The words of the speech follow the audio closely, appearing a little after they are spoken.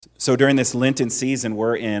So during this Lenten season,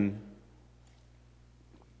 we're in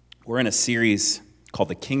a series called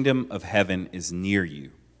The Kingdom of Heaven is Near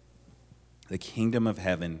You. The Kingdom of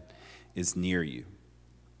Heaven is near you.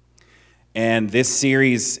 And this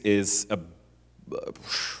series is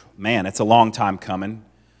it's a long time coming.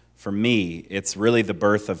 For me, it's really the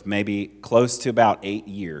birth of maybe close to about 8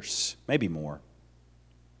 years, maybe more.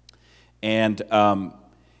 And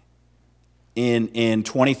in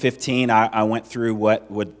 2015, I went through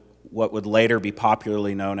what would later be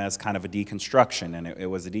popularly known as kind of a deconstruction. And it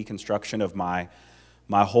was a deconstruction of my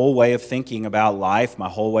whole way of thinking about life, my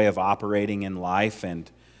whole way of operating in life, and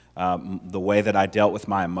the way that I dealt with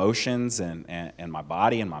my emotions and my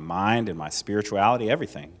body and my mind and my spirituality,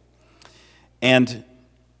 everything. And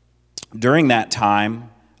during that time,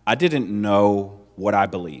 I didn't know what I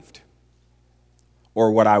believed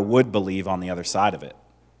or what I would believe on the other side of it.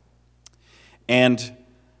 And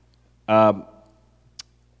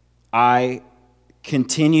I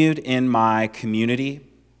continued in my community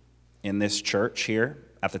in this church here.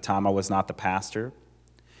 At the time, I was not the pastor.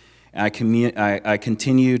 And I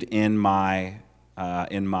continued in my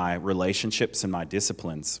relationships and my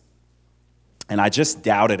disciplines. And I just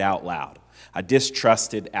doubted out loud. I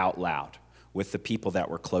distrusted out loud with the people that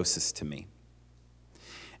were closest to me.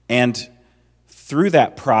 And through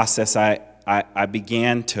that process, I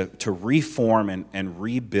began to reform and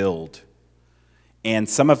rebuild. And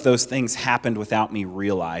some of those things happened without me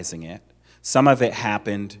realizing it. Some of it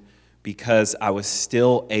happened because I was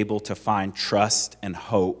still able to find trust and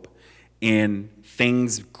hope in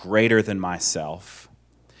things greater than myself.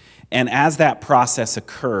 And as that process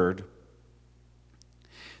occurred,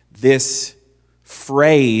 this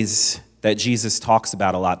phrase that Jesus talks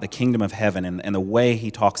about a lot, the kingdom of heaven, and the way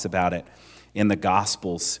he talks about it in the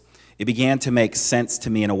Gospels, it began to make sense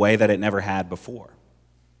to me in a way that it never had before.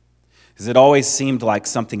 Because it always seemed like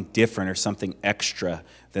something different or something extra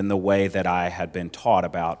than the way that I had been taught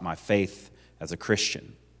about my faith as a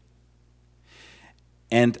Christian.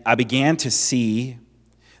 And I began to see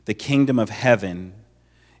the kingdom of heaven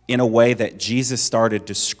in a way that Jesus started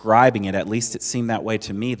describing it. At least it seemed that way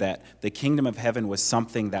to me, that the kingdom of heaven was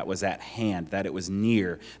something that was at hand, that it was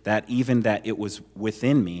near, that even that it was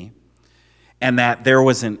within me, and that there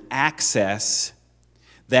was an access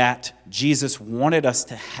that Jesus wanted us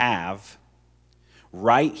to have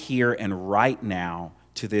right here and right now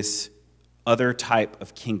to this other type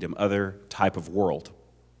of kingdom, other type of world.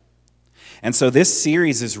 And so this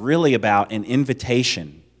series is really about an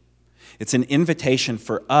invitation. It's an invitation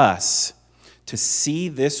for us to see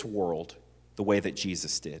this world the way that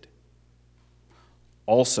Jesus did,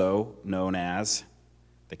 also known as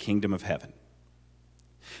the kingdom of heaven.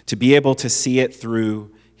 To be able to see it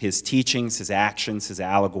through his teachings, his actions, his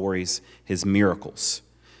allegories, his miracles.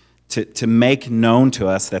 To make known to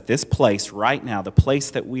us that this place right now, the place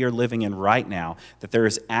that we are living in right now, that there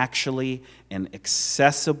is actually an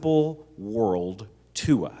accessible world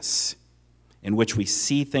to us in which we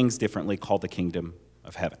see things differently, called the kingdom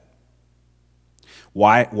of heaven.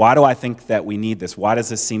 Why do I think that we need this? Why does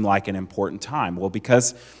this seem like an important time? Well,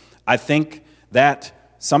 because I think that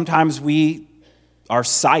sometimes our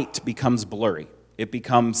sight becomes blurry. It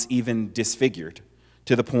becomes even disfigured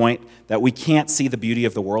to the point that we can't see the beauty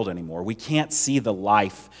of the world anymore. We can't see the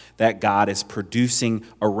life that God is producing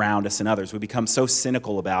around us and others. We become so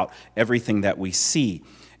cynical about everything that we see,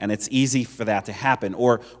 and it's easy for that to happen.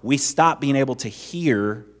 Or we stop being able to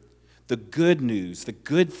hear the good news, the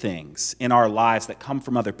good things in our lives that come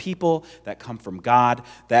from other people, that come from God,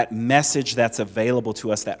 that message that's available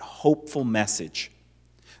to us, that hopeful message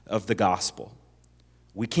of the gospel.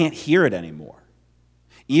 We can't hear it anymore.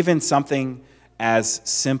 Even something as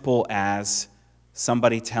simple as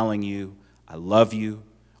somebody telling you, I love you,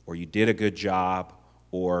 or you did a good job,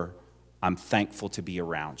 or I'm thankful to be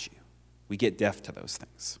around you. We get deaf to those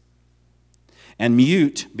things. And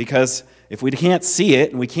mute, because if we can't see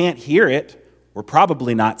it and we can't hear it, we're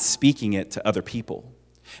probably not speaking it to other people.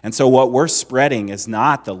 And so what we're spreading is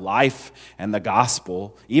not the life and the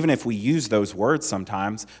gospel, even if we use those words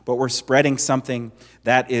sometimes, but we're spreading something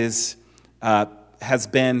that has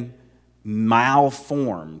been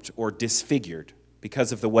malformed or disfigured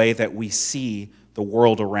because of the way that we see the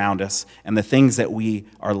world around us and the things that we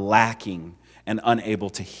are lacking and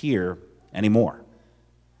unable to hear anymore.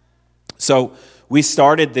 So we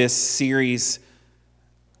started this series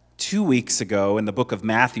 2 weeks ago in the book of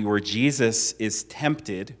Matthew, where Jesus is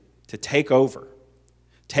tempted to take over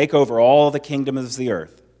all the kingdoms of the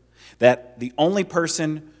earth. That the only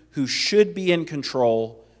person who should be in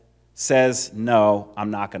control says, no, I'm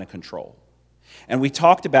not going to control. And we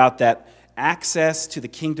talked about that access to the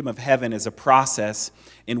kingdom of heaven is a process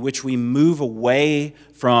in which we move away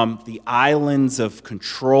from the islands of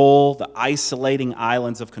control, the isolating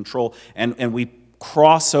islands of control, and we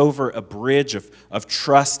cross over a bridge of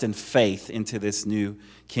trust and faith into this new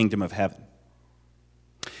kingdom of heaven.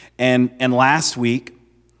 And last week,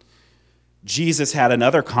 Jesus had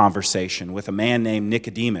another conversation with a man named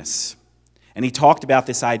Nicodemus. And he talked about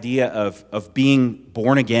this idea of being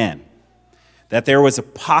born again, that there was a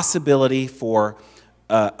possibility for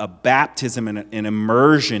a baptism and an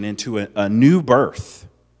immersion into a new birth.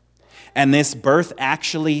 And this birth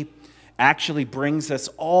actually brings us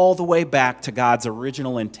all the way back to God's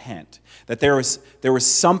original intent, that there was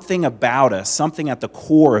something about us, something at the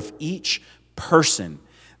core of each person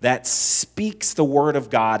that speaks the word of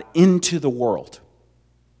God into the world.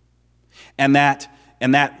 And that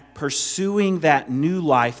pursuing that new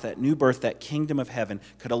life, that new birth, that kingdom of heaven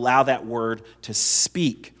could allow that word to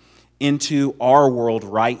speak into our world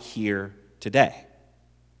right here today.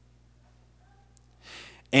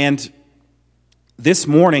 And this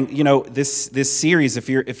morning, this series, if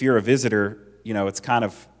you're a visitor, it's kind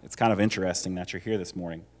of interesting that you're here this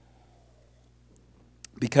morning,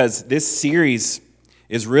 because this series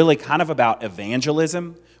is really kind of about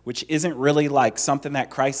evangelism, which isn't really like something that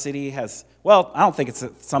Christ City has. Well, I don't think it's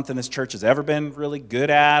something this church has ever been really good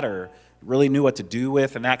at or really knew what to do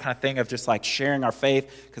with, and that kind of thing of just like sharing our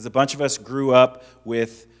faith, because a bunch of us grew up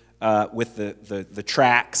with the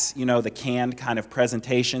tracts, the canned kind of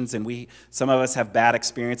presentations, and some of us have bad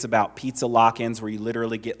experience about pizza lock-ins where you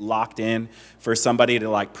literally get locked in for somebody to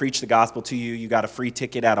like preach the gospel to you. You got a free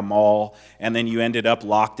ticket at a mall, and then you ended up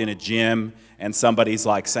locked in a gym, and somebody's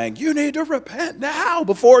like saying, you need to repent now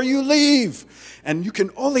before you leave, and you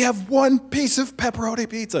can only have one piece of pepperoni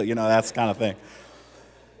pizza, that kind of thing.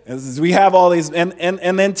 As we have all these, and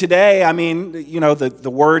then today,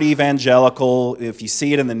 the word evangelical, if you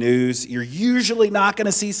see it in the news, you're usually not going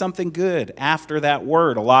to see something good after that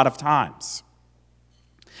word a lot of times.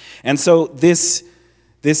 And so this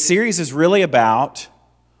series is really about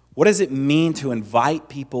what does it mean to invite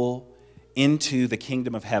people into the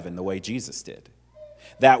kingdom of heaven the way Jesus did.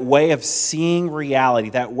 That way of seeing reality,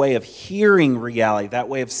 that way of hearing reality, that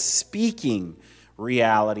way of speaking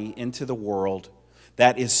reality into the world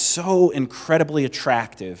that is so incredibly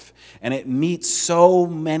attractive, and it meets so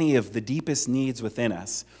many of the deepest needs within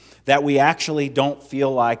us that we actually don't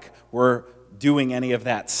feel like we're doing any of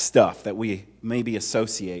that stuff that we maybe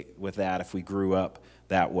associate with that if we grew up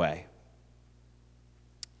that way.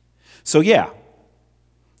 So yeah,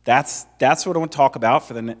 that's what I want to talk about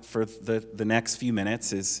for the next few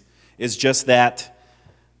minutes is just that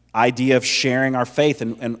idea of sharing our faith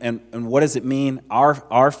and what does it mean,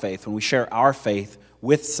 our faith, when we share our faith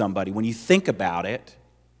with somebody. When you think about it,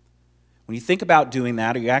 when you think about doing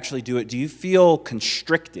that or you actually do it, do you feel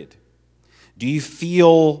constricted? Do you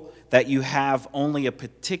feel that you have only a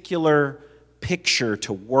particular picture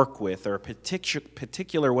to work with or a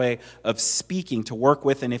particular way of speaking to work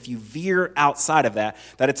with, and if you veer outside of that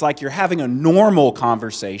it's like you're having a normal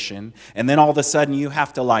conversation, and then all of a sudden you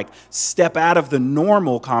have to like step out of the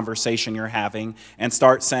normal conversation you're having and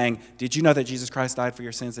start saying, did you know that Jesus Christ died for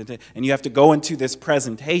your sins? And you have to go into this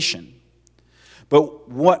presentation. But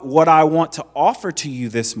what I want to offer to you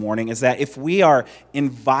this morning is that if we are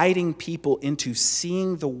inviting people into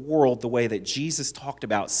seeing the world the way that Jesus talked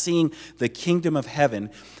about, seeing the kingdom of heaven,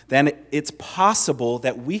 then it's possible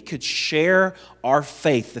that we could share our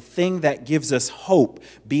faith, the thing that gives us hope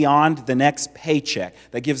beyond the next paycheck,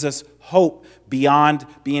 that gives us hope beyond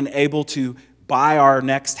being able to buy our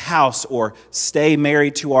next house or stay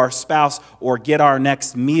married to our spouse or get our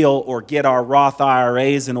next meal or get our Roth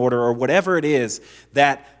IRAs in order or whatever it is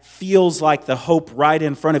that feels like the hope right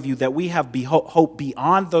in front of you, that we have hope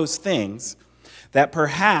beyond those things, that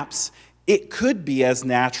perhaps it could be as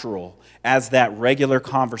natural as that regular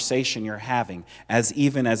conversation you're having, as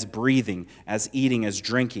even as breathing, as eating, as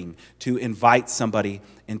drinking, to invite somebody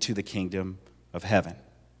into the kingdom of heaven.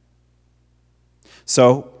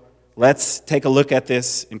 So, let's take a look at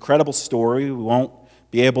this incredible story. We won't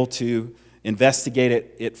be able to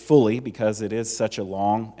investigate it fully because it is such a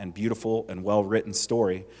long and beautiful and well-written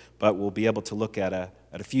story, but we'll be able to look at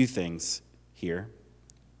a few things here.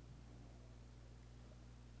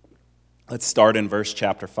 Let's start in verse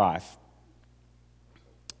chapter 5.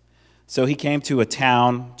 So he came to a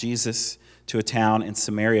town, Jesus, to a town in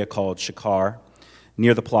Samaria called Sychar,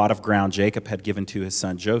 near the plot of ground Jacob had given to his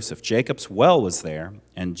son Joseph. Jacob's well was there,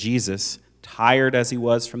 and Jesus, tired as he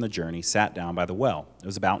was from the journey, sat down by the well. It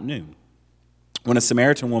was about noon. When a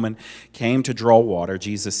Samaritan woman came to draw water,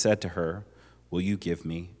 Jesus said to her, "Will you give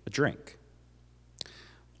me a drink?"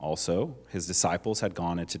 also, his disciples had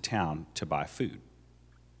gone into town to buy food.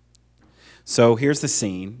 So here's the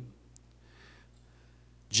scene.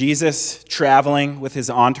 Jesus traveling with his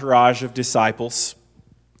entourage of disciples,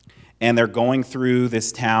 and they're going through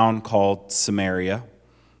this town called Samaria.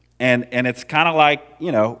 And it's kind of like,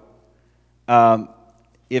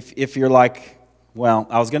 if you're like, well,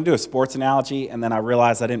 I was going to do a sports analogy, and then I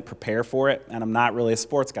realized I didn't prepare for it, and I'm not really a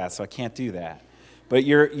sports guy, so I can't do that. But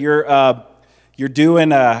you're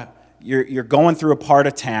going through a part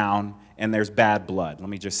of town, and there's bad blood. Let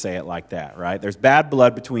me just say it like that, right? There's bad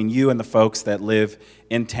blood between you and the folks that live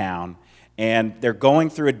in town, and they're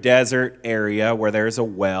going through a desert area where there's a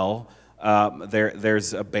well.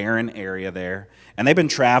 There's a barren area there, and they've been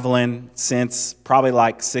traveling since probably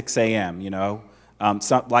like 6 a.m.,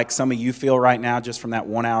 like some of you feel right now just from that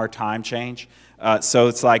 1 hour time change. So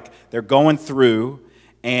it's like they're going through,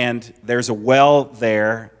 and there's a well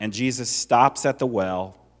there, and Jesus stops at the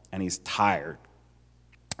well, and he's tired.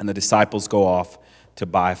 And the disciples go off to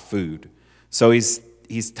buy food. So he's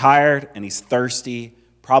tired and he's thirsty,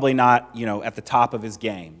 probably not, at the top of his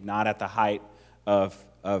game, not at the height of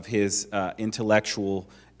his intellectual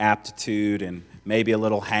aptitude, and maybe a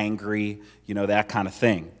little hangry, that kind of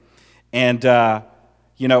thing. And,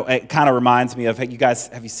 it kind of reminds me of, hey, you guys,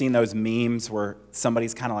 have you seen those memes where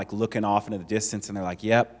somebody's kind of like looking off into the distance and they're like,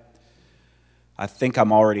 yep, I think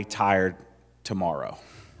I'm already tired tomorrow.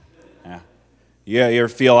 Yeah, you ever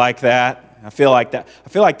feel like that? I feel like that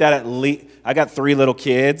at least. I got 3 little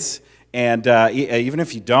kids, and even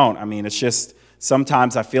if you don't, it's just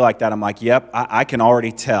sometimes I feel like that. I'm like, yep, I can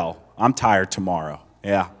already tell I'm tired tomorrow.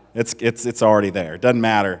 Yeah, it's already there. It doesn't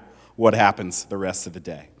matter what happens the rest of the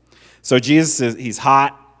day. So Jesus he's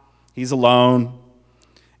hot, he's alone,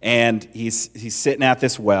 and he's sitting at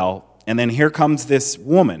this well, and then here comes this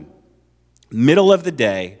woman, middle of the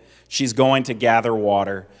day. She's going to gather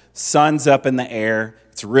water. Sun's up in the air.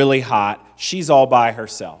 It's really hot. She's all by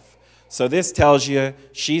herself. So this tells you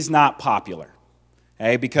she's not popular.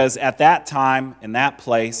 Okay? Because at that time, in that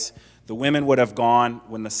place, the women would have gone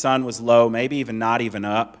when the sun was low, maybe even not even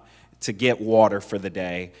up, to get water for the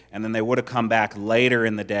day. And then they would have come back later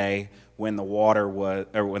in the day when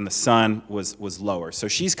when the sun was lower. So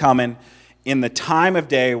she's coming in the time of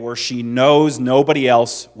day where she knows nobody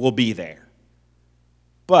else will be there.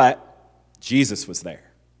 But Jesus was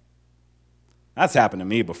there. That's happened to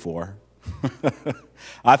me before.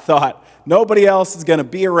 I thought, nobody else is going to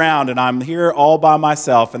be around, and I'm here all by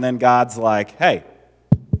myself. And then God's like, hey,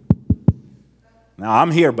 now I'm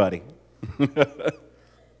here, buddy.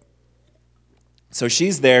 So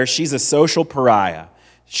she's there. She's a social pariah.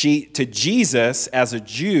 To Jesus, as a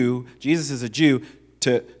Jew, Jesus is a Jew,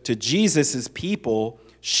 to Jesus' people,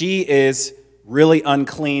 she is really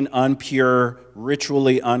unclean, impure,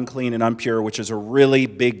 ritually unclean and impure, which is a really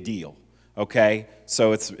big deal. Okay,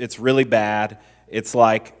 so it's really bad. It's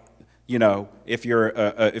like, if you're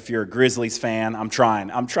a Grizzlies fan, I'm trying.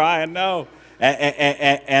 No,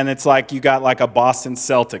 and it's like you got like a Boston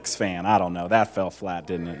Celtics fan. I don't know. That fell flat,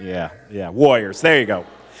 didn't it? Yeah. Warriors. There you go.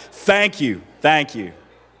 Thank you.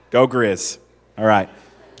 Go Grizz. All right.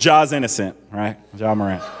 Ja's innocent, right? Ja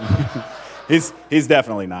Morant. He's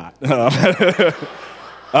definitely not.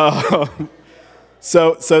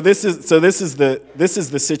 So this is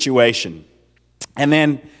the situation. And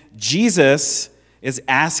then Jesus is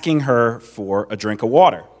asking her for a drink of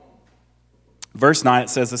water. Verse 9, it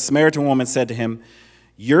says, the Samaritan woman said to him,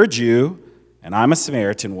 you're a Jew, and I'm a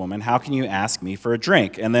Samaritan woman. How can you ask me for a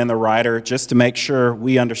drink? And then the writer, just to make sure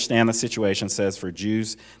we understand the situation, says, for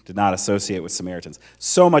Jews did not associate with Samaritans.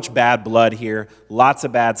 So much bad blood here, lots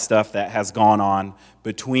of bad stuff that has gone on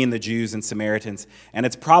between the Jews and Samaritans, and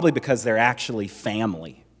it's probably because they're actually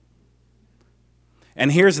family.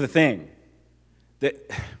 And here's the thing.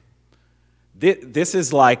 This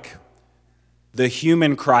is like the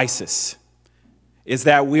human crisis, is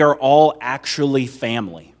that we are all actually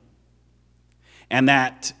family. And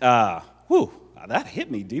that, that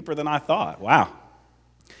hit me deeper than I thought. Wow.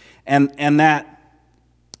 And that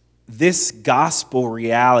this gospel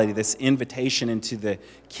reality, this invitation into the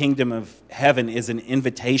kingdom of heaven is an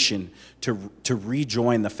invitation to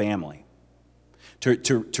rejoin the family,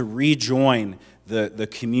 to rejoin the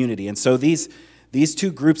community. And so these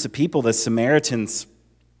 2 groups of people, the Samaritans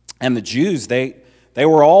and the Jews, they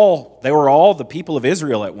were all the people of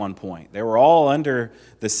Israel at one point. They were all under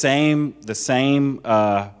the same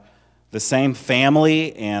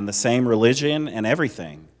family and the same religion and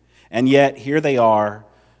everything. And yet here they are,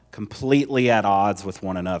 completely at odds with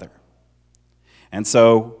one another. And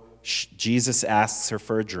so Jesus asks her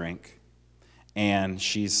for a drink, and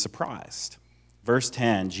she's surprised. Verse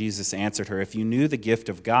 10, Jesus answered her, "If you knew the gift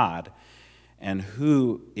of God and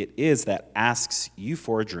who it is that asks you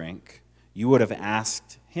for a drink, you would have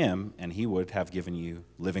asked him, and he would have given you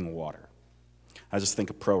living water." I just think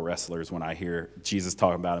of pro wrestlers when I hear Jesus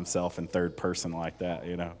talking about himself in third person like that,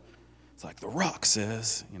 It's like, "The Rock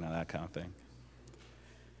says," that kind of thing.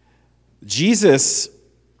 Jesus,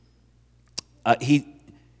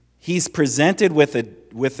 he's presented with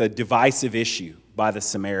a divisive issue by the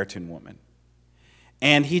Samaritan woman,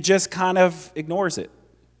 and he just kind of ignores it.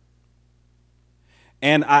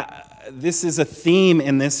 And this is a theme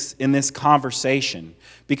in this conversation,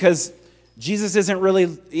 because Jesus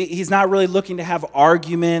he's not really looking to have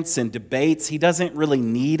arguments and debates. He doesn't really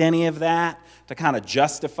need any of that to kind of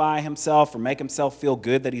justify himself or make himself feel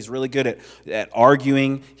good that he's really good at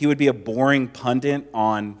arguing. He would be a boring pundit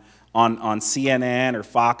on CNN or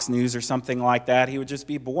Fox News or something like that. He would just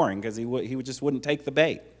be boring because he just wouldn't take the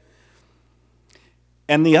bait.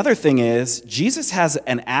 And the other thing is, Jesus has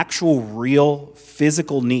an actual real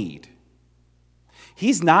physical need.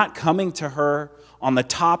 He's not coming to her on the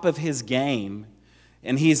top of his game,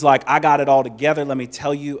 and he's like, "I got it all together. Let me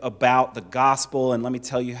tell you about the gospel, and let me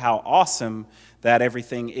tell you how awesome that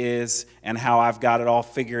everything is and how I've got it all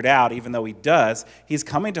figured out," even though he does. He's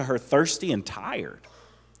coming to her thirsty and tired.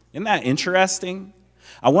 Isn't that interesting?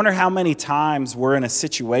 I wonder how many times we're in a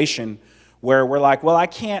situation where we're like, "Well, I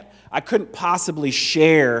couldn't possibly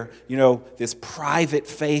share, this private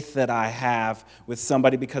faith that I have with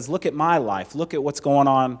somebody because look at my life. Look at what's going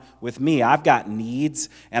on with me. I've got needs,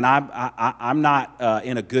 and I'm not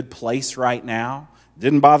in a good place right now."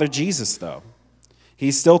 Didn't bother Jesus, though.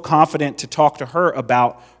 He's still confident to talk to her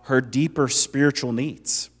about her deeper spiritual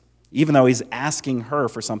needs, even though he's asking her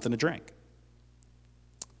for something to drink.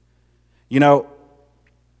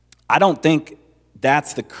 I don't think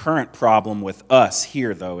that's the current problem with us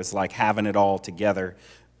here, though, is like having it all together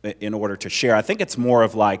in order to share. I think it's more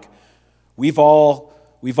of like we've all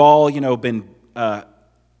been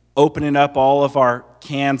opening up all of our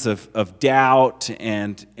cans of doubt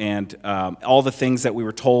and all the things that we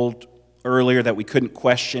were told earlier that we couldn't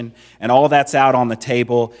question, and all that's out on the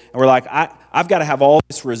table. And we're like, I've got to have all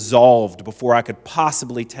this resolved before I could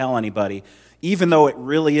possibly tell anybody, even though it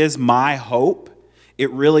really is my hope. It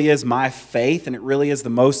really is my faith, and it really is the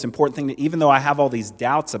most important thing. Even though I have all these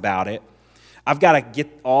doubts about it, I've got to get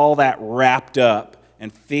all that wrapped up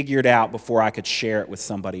and figured out before I could share it with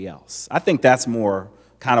somebody else. I think that's more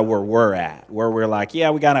kind of where we're at, where we're like, yeah,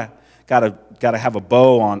 we gotta have a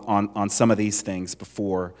bow on some of these things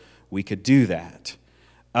before we could do that.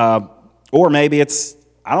 Or maybe it's,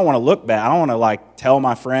 I don't want to look bad. I don't want to like tell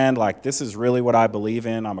my friend like this is really what I believe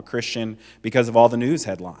in. I'm a Christian because of all the news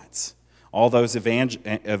headlines. All those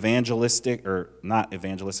evangelical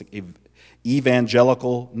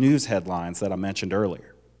news headlines that I mentioned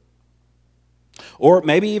earlier. Or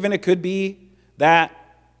maybe even it could be that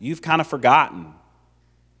you've kind of forgotten.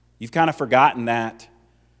 You've kind of forgotten that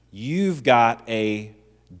you've got a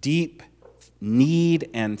deep need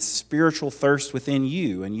and spiritual thirst within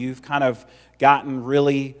you, and you've kind of gotten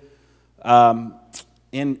really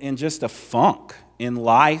in just a funk in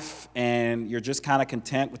life, and you're just kind of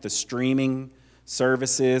content with the streaming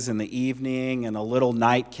services in the evening and a little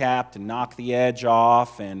nightcap to knock the edge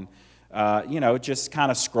off, and just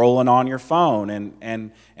kind of scrolling on your phone,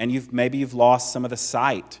 and you've lost some of the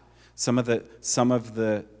sight, some of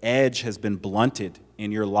the edge has been blunted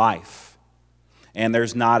in your life, and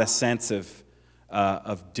there's not a sense of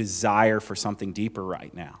desire for something deeper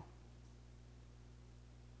right now.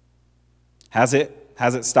 Has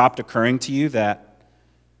it stopped occurring to you that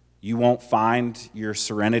you won't find your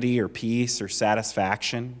serenity or peace or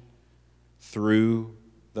satisfaction through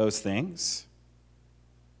those things,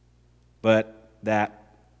 but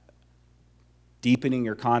that deepening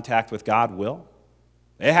your contact with God will?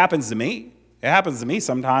 It happens to me. It happens to me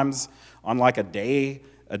sometimes on like a day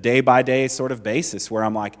by day sort of basis where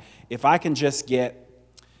I'm like, if I can just get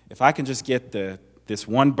this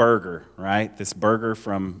one burger, right? This burger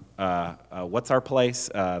from what's our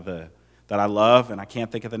place that I love, and I can't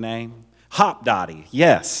think of the name. Hop Dottie,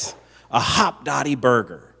 yes, a Hop Dottie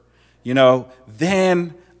burger.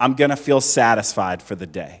 Then I'm gonna feel satisfied for the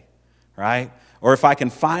day, right? Or if I can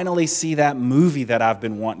finally see that movie that I've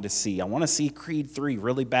been wanting to see. I want to see Creed 3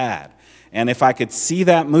 really bad, and if I could see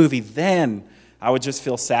that movie, then I would just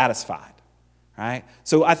feel satisfied, right?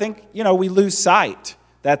 So I think we lose sight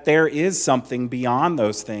that there is something beyond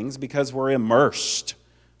those things because we're immersed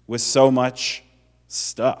with so much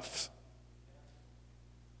stuff.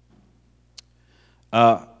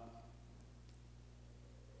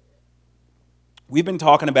 We've been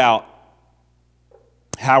talking about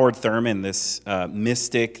Howard Thurman, this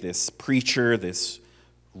mystic, this preacher, this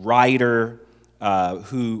writer,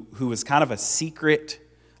 who was kind of a secret.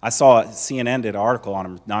 I saw CNN did an article on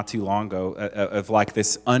him not too long ago of like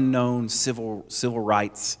this unknown civil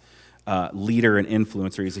rights leader and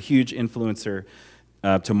influencer. He's a huge influencer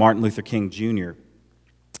to Martin Luther King Jr.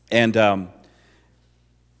 And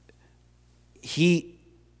he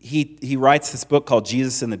writes this book called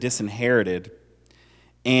Jesus and the Disinherited.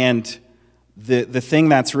 And the thing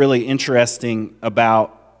that's really interesting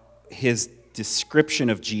about his description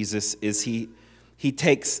of Jesus is he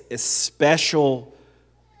takes a special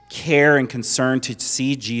care and concern to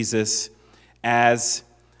see Jesus as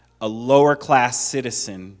a lower class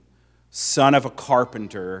citizen, son of a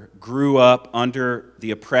carpenter, grew up under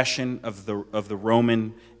the oppression of the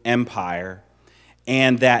Roman Empire,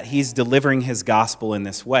 and that he's delivering his gospel in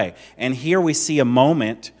this way. And here we see a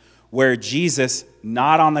moment where Jesus,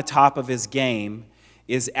 not on the top of his game,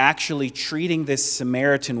 is actually treating this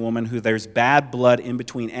Samaritan woman who there's bad blood in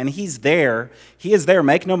between. And he is there,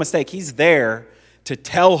 make no mistake, he's there to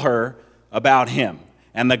tell her about him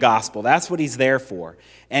and the gospel. That's what he's there for.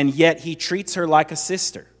 And yet he treats her like a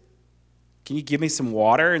sister. Can you give me some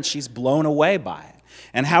water? And she's blown away by it.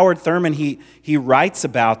 And Howard Thurman, he writes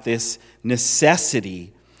about this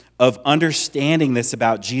necessity of understanding this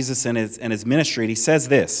about Jesus and his ministry. And he says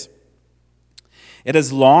this: it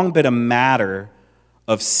has long been a matter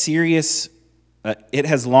of serious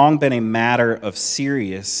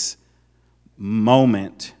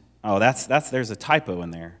moment. Oh, there's a typo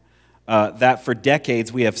in there. That for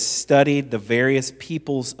decades we have studied the various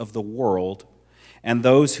peoples of the world and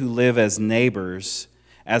those who live as neighbors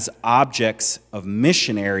as objects of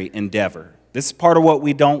missionary endeavor. This is part of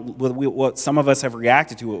what some of us have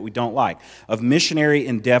reacted to, what we don't like, of missionary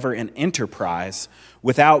endeavor and enterprise,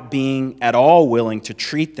 without being at all willing to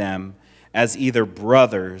treat them as either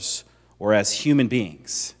brothers or as human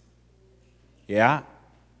beings. Yeah?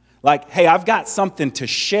 Like, hey, I've got something to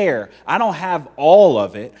share. I don't have all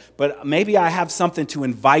of it, but maybe I have something to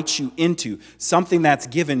invite you into, something that's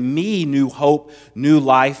given me new hope, new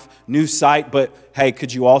life, new sight. But hey,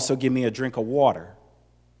 could you also give me a drink of water?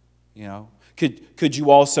 You know, could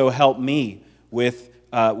you also help me with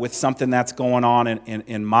something that's going on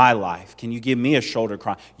in my life? Can you give me a shoulder to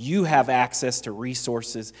cry? You have access to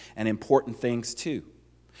resources and important things too.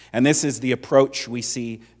 And this is the approach we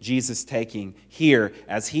see Jesus taking here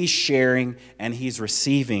as he's sharing and he's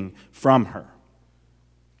receiving from her.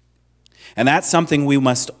 And that's something we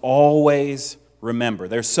must always remember.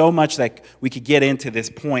 There's so much that we could get into this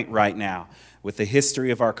point right now with the history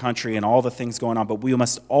of our country and all the things going on, but we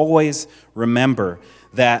must always remember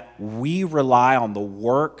that we rely on the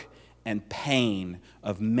work and pain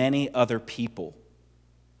of many other people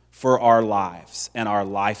for our lives and our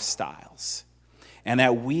lifestyles. And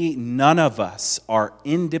that none of us are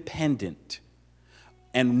independent,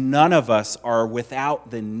 and none of us are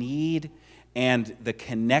without the need and the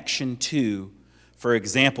connection to, for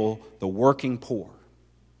example, the working poor,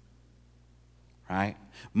 right?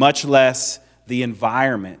 Much less the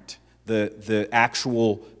environment, the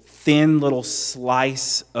actual thin little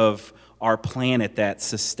slice of our planet that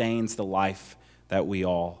sustains the life that we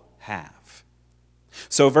all have.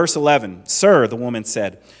 So verse 11, "Sir," the woman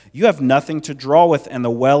said, "you have nothing to draw with, and the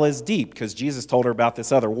well is deep," because Jesus told her about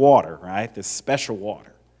this other water, right? This special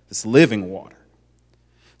water, this living water.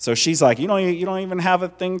 So she's like, you don't even have a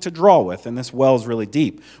thing to draw with, and this well is really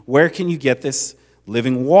deep. Where can you get this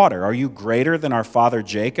living water? Are you greater than our father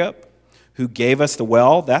Jacob, who gave us the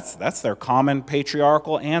well? That's their common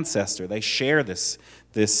patriarchal ancestor. They share this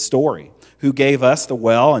story. Who gave us the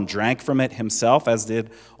well and drank from it himself, as did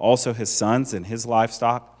also his sons and his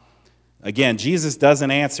livestock? Again, Jesus doesn't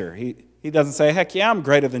answer. He doesn't say, heck yeah, I'm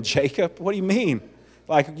greater than Jacob. What do you mean?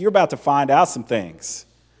 Like, you're about to find out some things.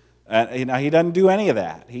 He doesn't do any of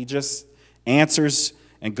that. He just answers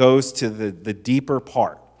and goes to the deeper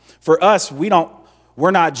part. For us,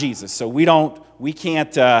 we're not Jesus, so we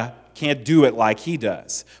can't do it like he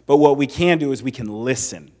does. But what we can do is we can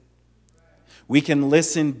listen. We can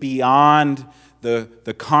listen beyond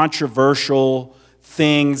the controversial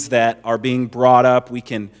things that are being brought up. We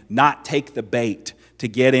can not take the bait to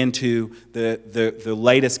get into the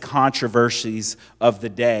latest controversies of the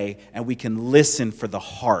day, and we can listen for the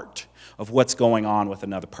heart of what's going on with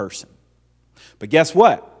another person. But guess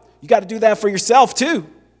what? You got to do that for yourself too.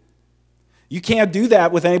 You can't do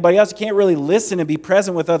that with anybody else. You can't really listen and be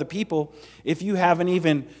present with other people if you haven't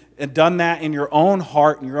even done that in your own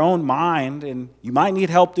heart and your own mind, and you might need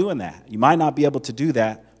help doing that. You might not be able to do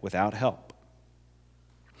that without help.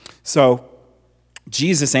 So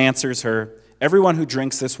Jesus answers her, "Everyone who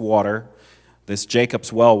drinks this water this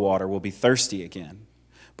Jacob's well water, will be thirsty again.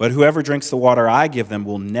 But whoever drinks the water I give them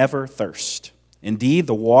will never thirst. Indeed,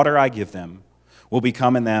 the water I give them will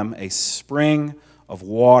become in them a spring of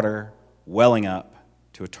water welling up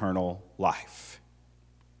to eternal life.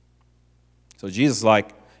 So Jesus is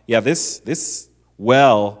like, yeah, this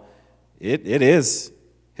well, it is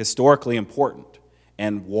historically important.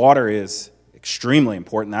 And water is extremely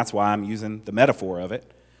important. That's why I'm using the metaphor of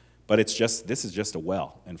it. But this is just a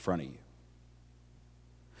well in front of you.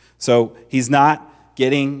 So he's not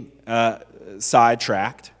getting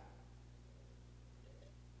sidetracked.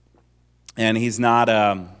 And he's not,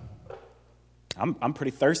 I'm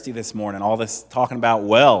pretty thirsty this morning. All this talking about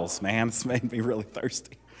wells, man, it's made me really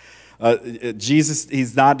thirsty. Jesus,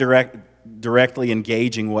 he's not directly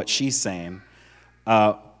engaging what she's saying.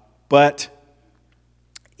 But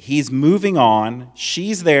he's moving on.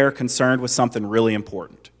 She's there concerned with something really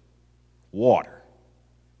important. Water.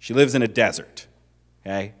 She lives in a desert,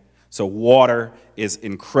 okay? So water is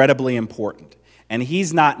incredibly important. And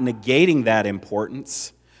he's not negating that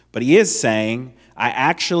importance, but he is saying, I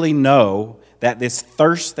actually know that this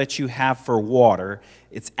thirst that you have for water,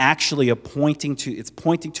 it's actually pointing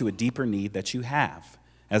to a deeper need that you have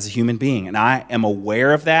as a human being. And I am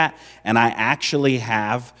aware of that, and I actually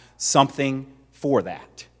have something for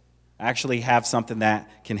that. I actually have something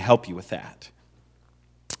that can help you with that.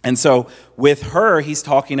 And so with her, he's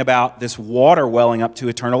talking about this water welling up to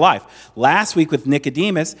eternal life. Last week with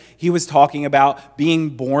Nicodemus, he was talking about being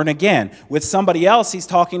born again. With somebody else, he's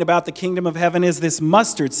talking about the kingdom of heaven is this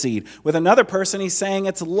mustard seed. With another person, he's saying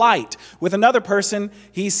it's light. With another person,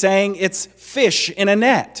 he's saying it's fish in a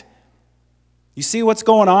net. You see what's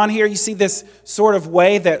going on here? You see this sort of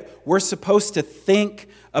way that we're supposed to think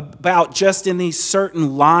about just in these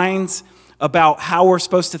certain lines about how we're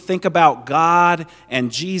supposed to think about God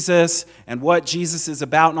and Jesus and what Jesus is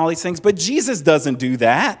about and all these things. But Jesus doesn't do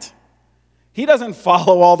that. He doesn't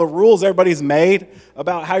follow all the rules everybody's made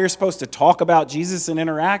about how you're supposed to talk about Jesus and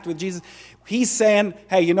interact with Jesus. He's saying,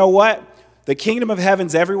 hey, you know what? The kingdom of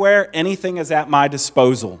heaven's everywhere. Anything is at my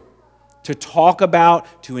disposal to talk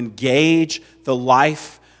about, to engage the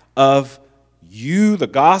life of you, the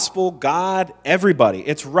gospel, God, everybody.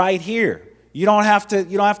 It's right here. You don't have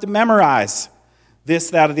to memorize this,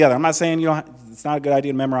 that, or the other. I'm not saying it's not a good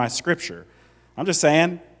idea to memorize Scripture. I'm just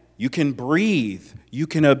saying you can breathe, you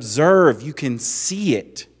can observe, you can see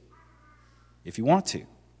it if you want to.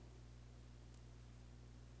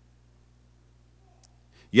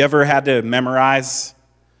 You ever had to memorize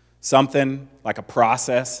something like a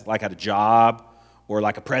process, like at a job, or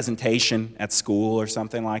like a presentation at school or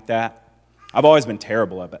something like that? I've always been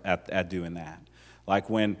terrible at doing that. Like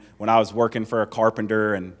when I was working for a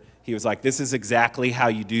carpenter and he was like, this is exactly how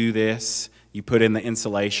you do this. You put in the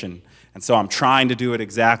insulation. And so I'm trying to do it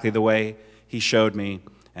exactly the way he showed me.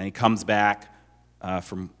 And he comes back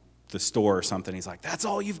from the store or something. He's like, that's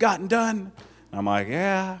all you've gotten done? And I'm like,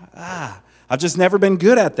 yeah, I've just never been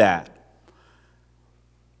good at that.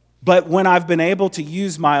 But when I've been able to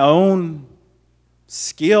use my own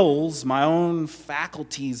skills, my own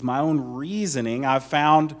faculties, my own reasoning, I've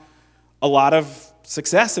found a lot of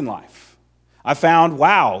success in life. I found,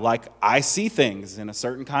 wow, like I see things in a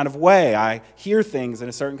certain kind of way. I hear things in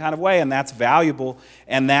a certain kind of way, and that's valuable,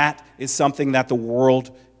 and that is something that the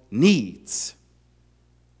world needs.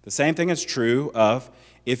 The same thing is true of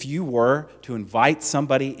if you were to invite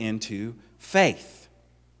somebody into faith.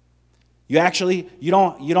 You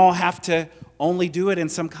don't have to only do it in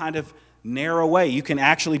some kind of narrow way. You can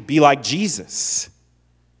actually be like Jesus.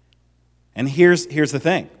 And here's the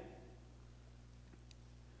thing.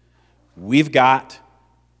 We've got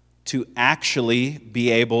to actually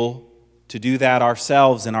be able to do that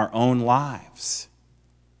ourselves in our own lives,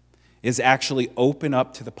 is actually open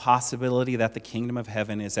up to the possibility that the kingdom of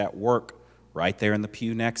heaven is at work right there in the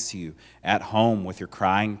pew next to you, at home with your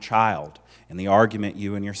crying child, in the argument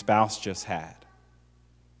you and your spouse just had.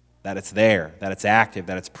 That it's there, that it's active,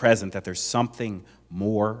 that it's present, that there's something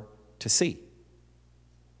more to see.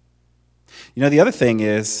 You know, the other thing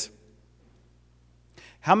is,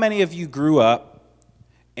 how many of you grew up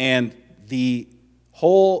and the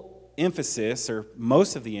whole emphasis, or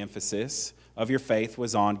most of the emphasis, of your faith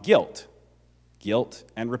was on guilt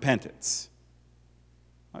and repentance?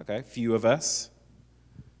 Okay, few of us.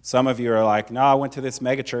 Some of you are like, no, I went to this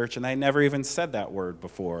megachurch and they never even said that word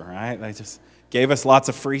before, right? They just gave us lots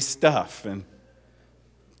of free stuff and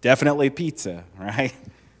definitely pizza, right?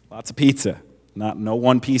 Lots of pizza. No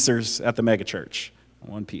one-piecers at the megachurch.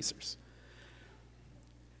 One-piecers.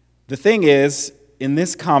 The thing is, in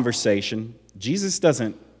this conversation, Jesus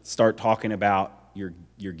doesn't start talking about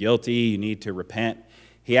you're guilty, you need to repent.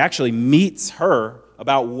 He actually meets her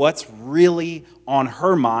about what's really on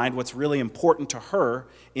her mind, what's really important to her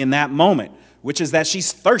in that moment, which is that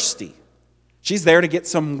she's thirsty. She's there to get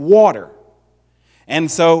some water. And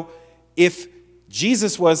so if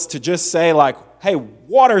Jesus was to just say like, hey,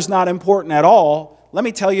 water's not important at all, let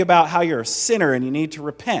me tell you about how you're a sinner and you need to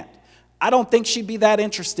repent, I don't think she'd be that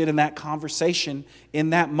interested in that conversation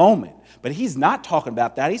in that moment. But he's not talking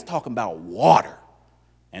about that. He's talking about water.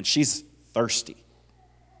 And she's thirsty.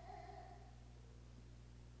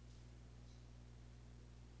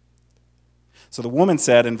 So the woman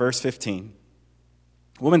said in verse 15,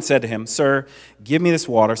 the woman said to him, "Sir, give me this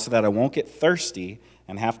water so that I won't get thirsty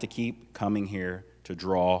and have to keep coming here to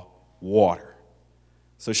draw water."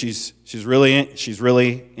 So she's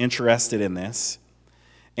really interested in this.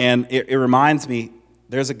 And it reminds me,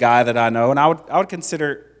 there's a guy that I know, and I would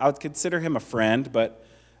consider him a friend, but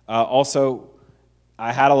also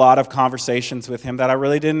I had a lot of conversations with him that I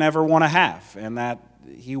really didn't ever want to have, and that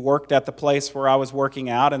he worked at the place where I was working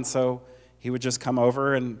out, and so he would just come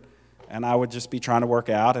over and I would just be trying to work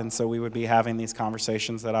out, and so we would be having these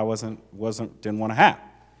conversations that I didn't want to have.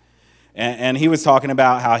 And he was talking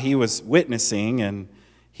about how he was witnessing, and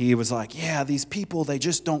he was like, yeah, these people, they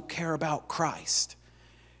just don't care about Christ.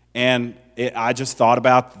 And I just thought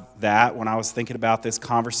about that when I was thinking about this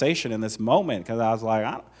conversation in this moment, because I was like,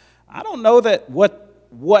 I don't know that what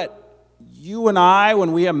you and I,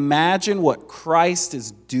 when we imagine what Christ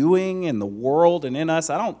is doing in the world and in us,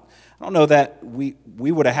 I don't know that we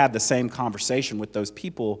would have had the same conversation with those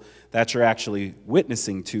people that you're actually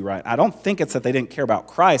witnessing to, right? I don't think it's that they didn't care about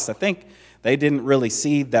Christ. I think they didn't really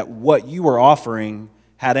see that what you were offering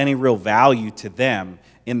had any real value to them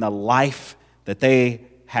in the life that they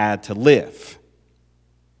had to live.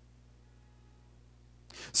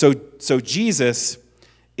 So Jesus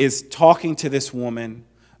is talking to this woman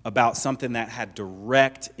about something that had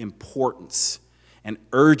direct importance and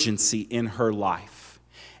urgency in her life.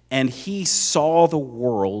 And he saw the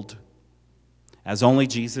world, as only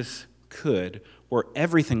Jesus could, where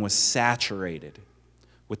everything was saturated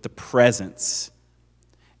with the presence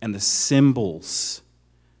and the symbols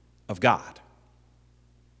of God.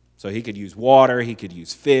 So he could use water, he could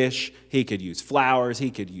use fish, he could use flowers,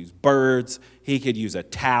 he could use birds, he could use a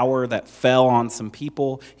tower that fell on some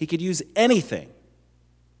people. He could use anything.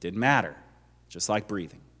 Didn't matter, just like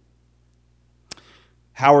breathing.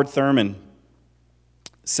 Howard Thurman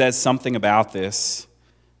says something about this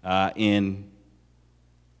in,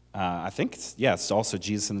 I think, it's also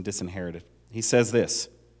Jesus and the Disinherited. He says this: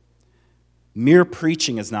 mere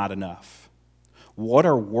preaching is not enough. What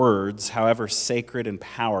are words, however sacred and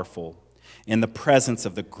powerful, in the presence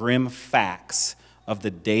of the grim facts of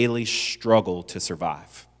the daily struggle to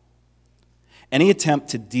survive? Any attempt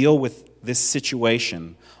to deal with this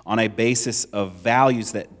situation on a basis of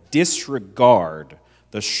values that disregard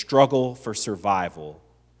the struggle for survival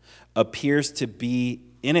appears to be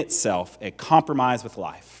in itself a compromise with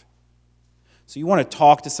life. So you want to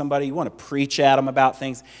talk to somebody, you want to preach at them about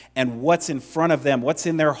things, and what's in front of them, what's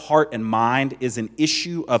in their heart and mind is an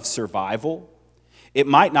issue of survival. It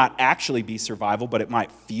might not actually be survival, but it might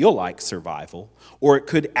feel like survival. Or it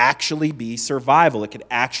could actually be survival. It could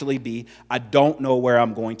actually be, I don't know where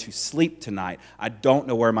I'm going to sleep tonight. I don't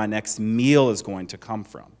know where my next meal is going to come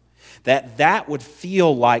from. That would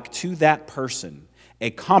feel like, to that person,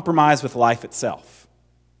 a compromise with life itself.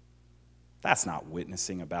 That's not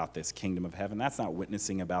witnessing about this kingdom of heaven. That's not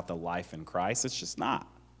witnessing about the life in Christ. It's just not.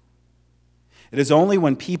 It is only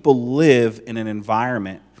when people live in an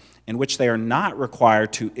environment in which they are not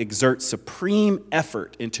required to exert supreme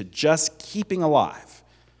effort into just keeping alive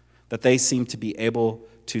that they seem to be able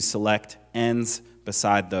to select ends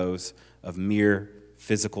beside those of mere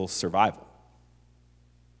physical survival.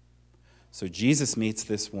 So Jesus meets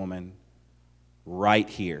this woman right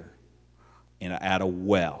here at a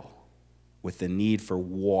well, with the need for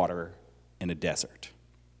water in a desert.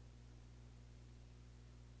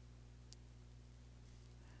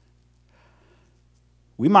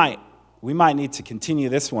 We might need to continue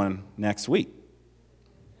this one next week.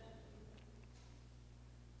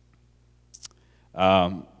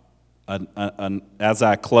 As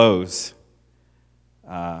I close,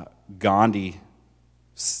 Gandhi,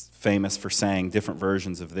 famous for saying different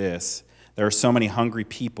versions of this, there are so many hungry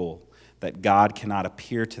people that God cannot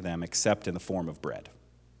appear to them except in the form of bread.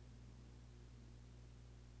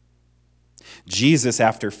 Jesus,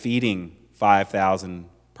 after feeding 5,000,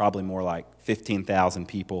 probably more like 15,000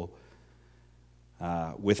 people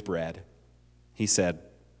with bread, he said,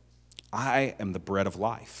 I am the bread of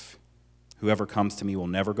life. Whoever comes to me will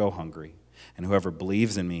never go hungry, and whoever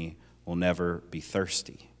believes in me will never be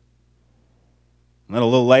thirsty. And then a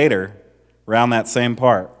little later, around that same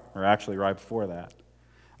part, or actually right before that.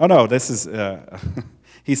 Oh no, this is,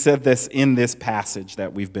 he said this in this passage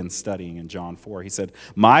that we've been studying in John 4. He said,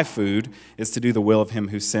 my food is to do the will of him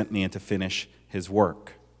who sent me and to finish his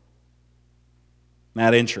work. Isn't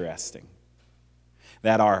that interesting?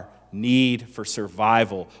 That our need for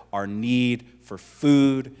survival, our need for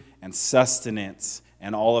food and sustenance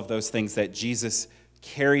and all of those things, that Jesus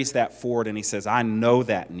carries that forward and he says, I know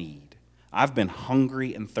that need. I've been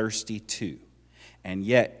hungry and thirsty too. And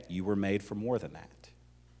yet you were made for more than that.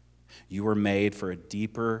 You were made for a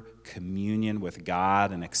deeper communion with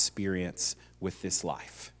God and experience with this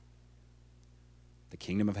life. The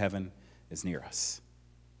kingdom of heaven is near us.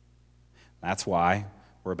 That's why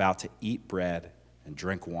we're about to eat bread and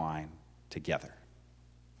drink wine together.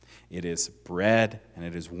 It is bread and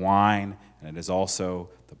it is wine and it is also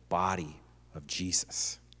the body of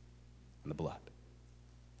Jesus and the blood.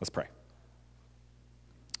 Let's pray.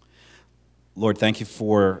 Lord, thank you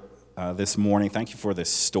for this morning. Thank you for this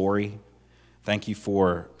story. Thank you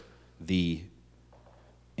for the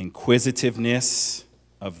inquisitiveness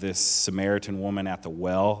of this Samaritan woman at the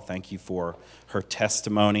well. Thank you for her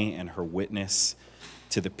testimony and her witness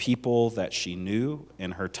to the people that she knew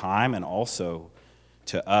in her time, and also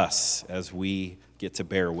to us as we get to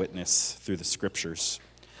bear witness through the scriptures.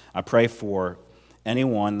 I pray for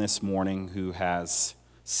anyone this morning who has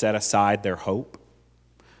set aside their hope,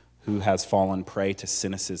 who has fallen prey to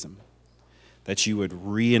cynicism, that you would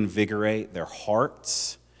reinvigorate their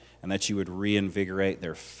hearts and that you would reinvigorate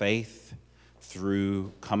their faith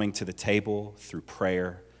through coming to the table, through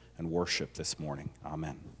prayer and worship this morning.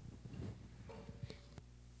 Amen.